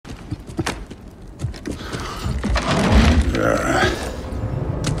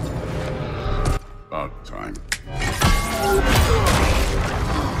About time.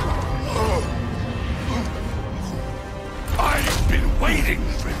 I've been waiting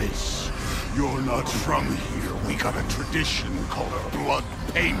for this. You're not from here. We got a tradition called blood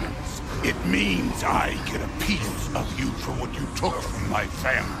payments. It means I get a piece of you for what you took from my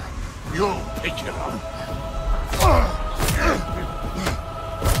family. You'll pick it up.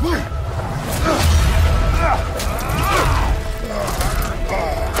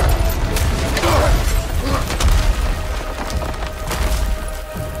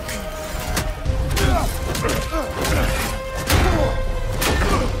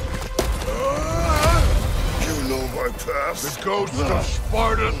 The ghost of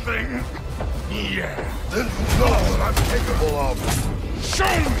Sparta thing? Yeah. Then you know what I'm capable of. Show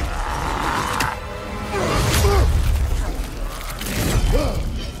me!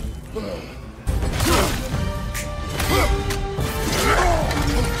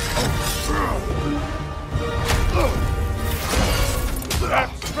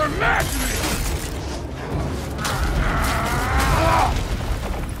 That's for madness!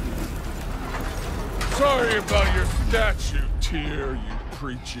 Sorry about your statue, Tyr, you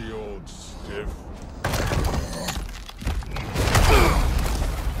preachy old stiff.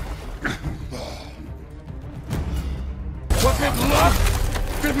 Was it luck?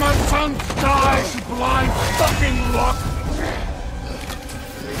 Did my son die to blind fucking luck?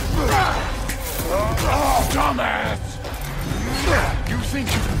 Dumbass! You think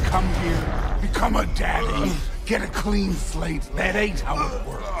you can come here, become a daddy, get a clean slate? That ain't how it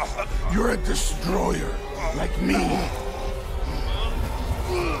works. You're a destroyer, like me.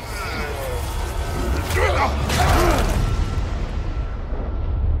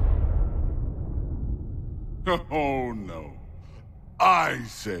 Oh no. I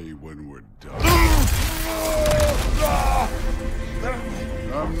say when we're done.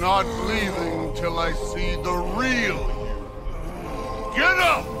 I'm not leaving till I see the real you. Get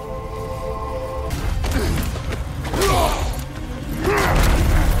up!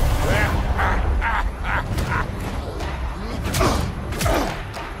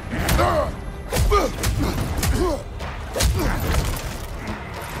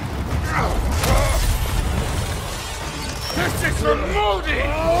 This is for Modi!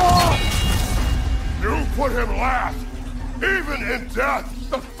 You put him last, even in death.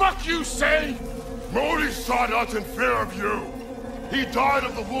 The fuck you say? Modi sought us in fear of you. He died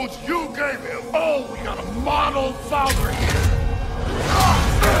of the wounds you gave him. Oh, we got a model father here.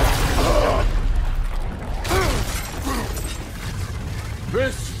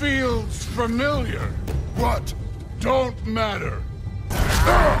 This feels familiar. What? Don't matter.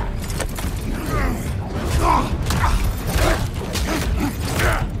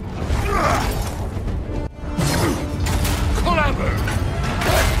 Clever!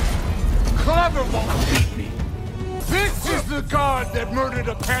 Clever won't beat me. This is the god that murdered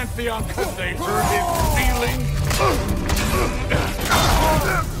a pantheon because they hurt his feelings.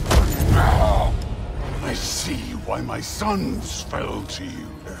 I see why my sons fell to you.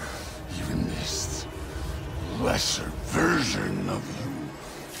 Even this lesser version of you.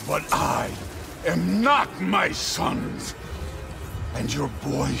 But I am not my sons. And your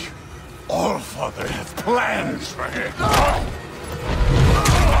boy, Allfather, has plans for him.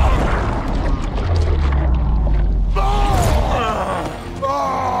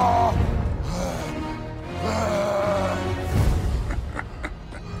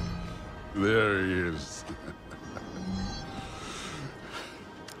 There he is.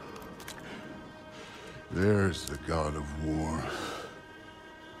 There's the god of war.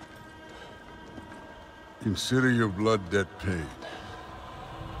 Consider your blood debt paid.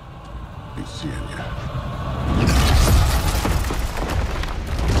 Be seeing ya.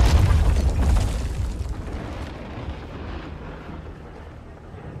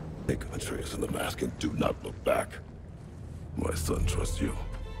 Take Atreus in the mask and do not look back. My son trusts you,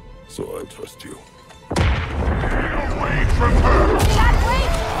 so I trust you. Get away from her!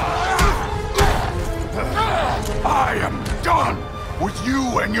 I am done with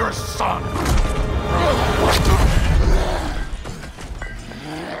you and your son!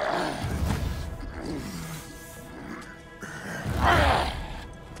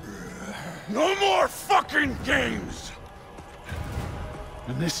 No more fucking games!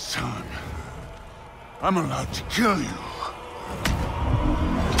 And this time, I'm allowed to kill you.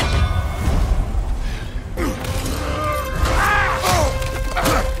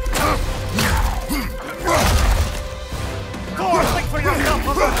 Thor, think for yourself,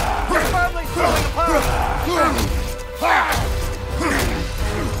 brother! You're firmly feeling the power!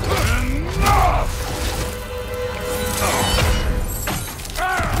 Enough!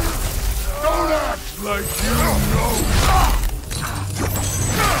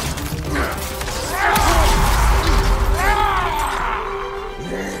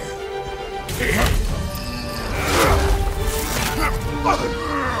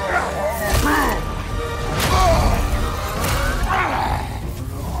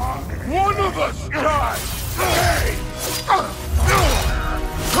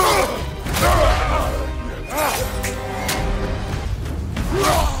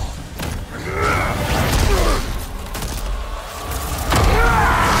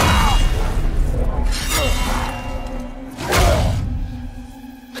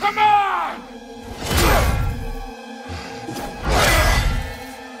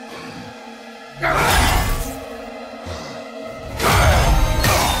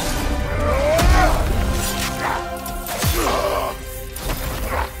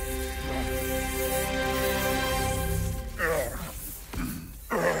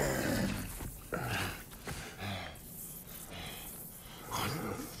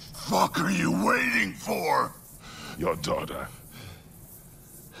 are you waiting for? Your daughter.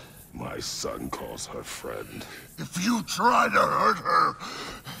 My son calls her friend. If you try to hurt her...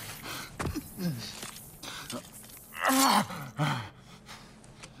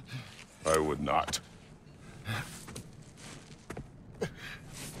 I would not.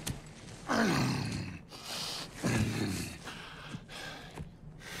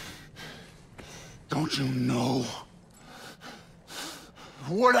 Don't you know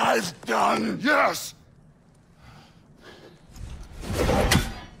what I've done? Yes!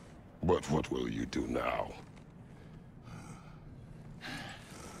 But what will you do now?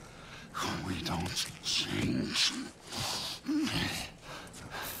 We don't change.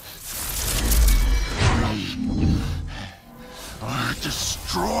 Or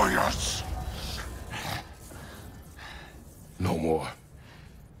destroy us. No more.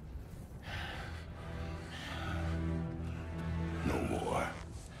 No more.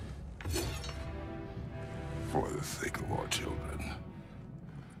 For the sake of our children,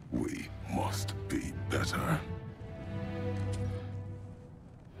 we must be better.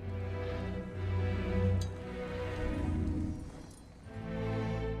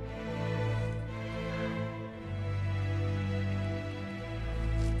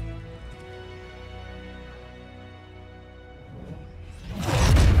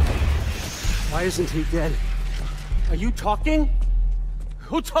 Why isn't he dead? Are you talking?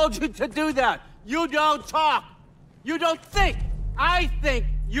 Who told you to do that? You don't talk! You don't think! I think,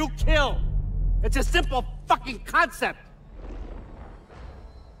 you kill! It's a simple fucking concept!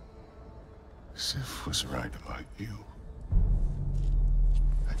 Sif was right about you.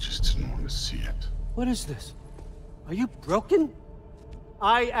 I just didn't want to see it. What is this? Are you broken?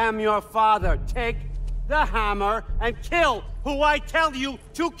 I am your father. Take the hammer and kill who I tell you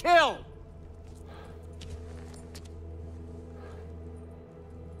to kill!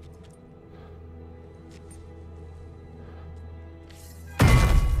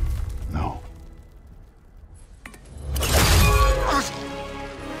 No.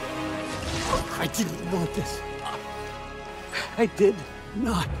 I didn't want this. I did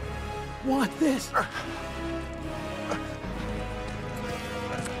not want this.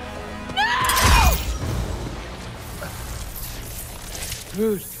 No!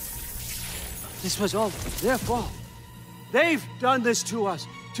 Dude, this was all their fault. They've done this to us,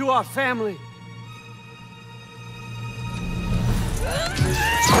 to our family.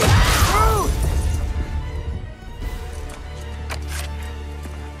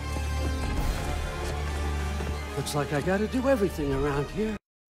 Looks like I gotta do everything around here.